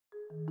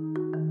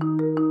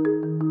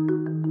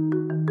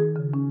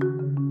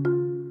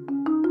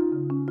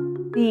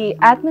The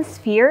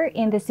atmosphere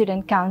in the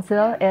Student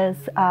Council is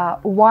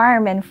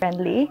warm and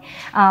friendly.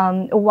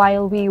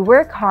 While we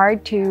work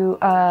hard to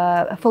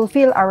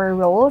fulfill our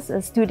roles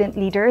as student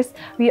leaders,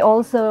 we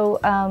also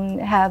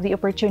have the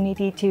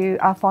opportunity to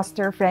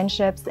foster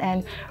friendships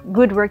and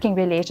good working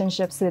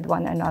relationships with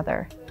one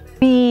another.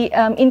 We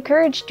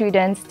encourage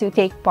students to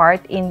take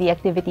part in the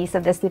activities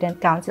of the Student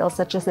Council,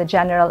 such as the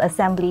General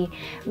Assembly,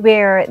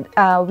 where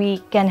we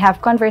can have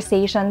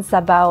conversations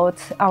about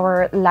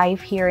our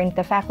life here in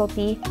the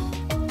faculty.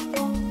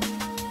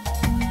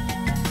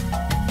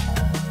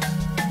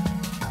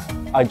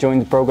 I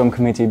joined the program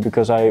committee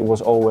because I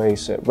was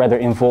always rather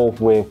involved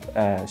with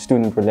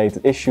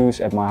student-related issues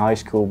at my high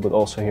school, but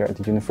also here at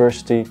the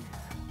university.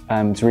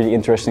 It's really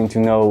interesting to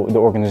know the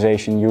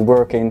organization you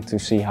work in, to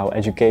see how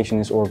education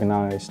is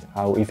organized,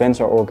 how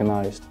events are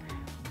organized.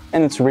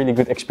 And it's a really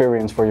good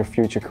experience for your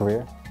future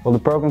career. Well,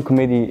 the program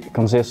committee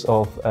consists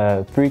of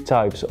 3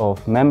 types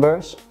of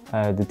members: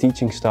 the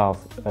teaching staff,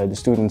 the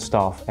student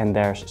staff and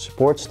their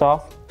support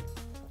staff.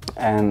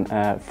 And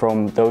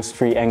from those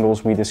 3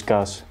 angles we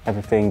discuss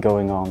everything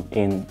going on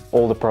in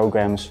all the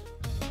programs.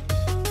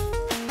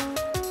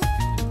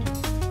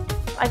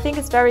 I think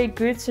it's very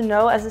good to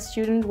know as a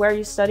student where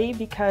you study,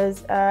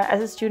 because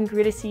as a student you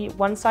really see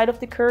one side of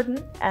the curtain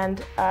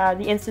and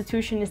the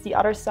institution is the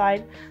other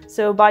side.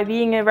 So by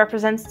being a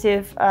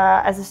representative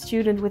as a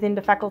student within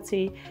the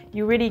faculty,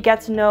 you really get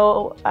to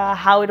know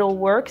how it all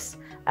works.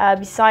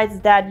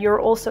 Besides that,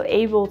 you're also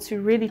able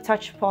to really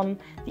touch upon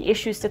the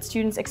issues that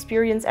students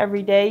experience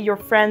every day, your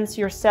friends,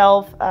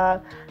 yourself,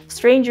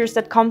 strangers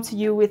that come to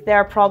you with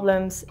their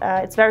problems.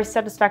 It's very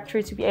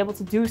satisfactory to be able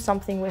to do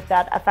something with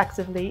that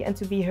effectively and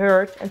to be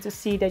heard and to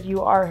see that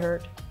you are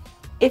heard.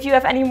 If you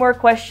have any more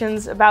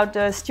questions about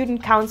the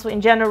Student Council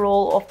in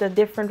general, of the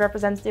different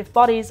representative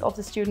bodies of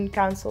the Student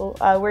Council,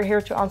 we're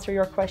here to answer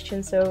your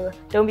questions, so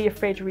don't be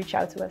afraid to reach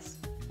out to us.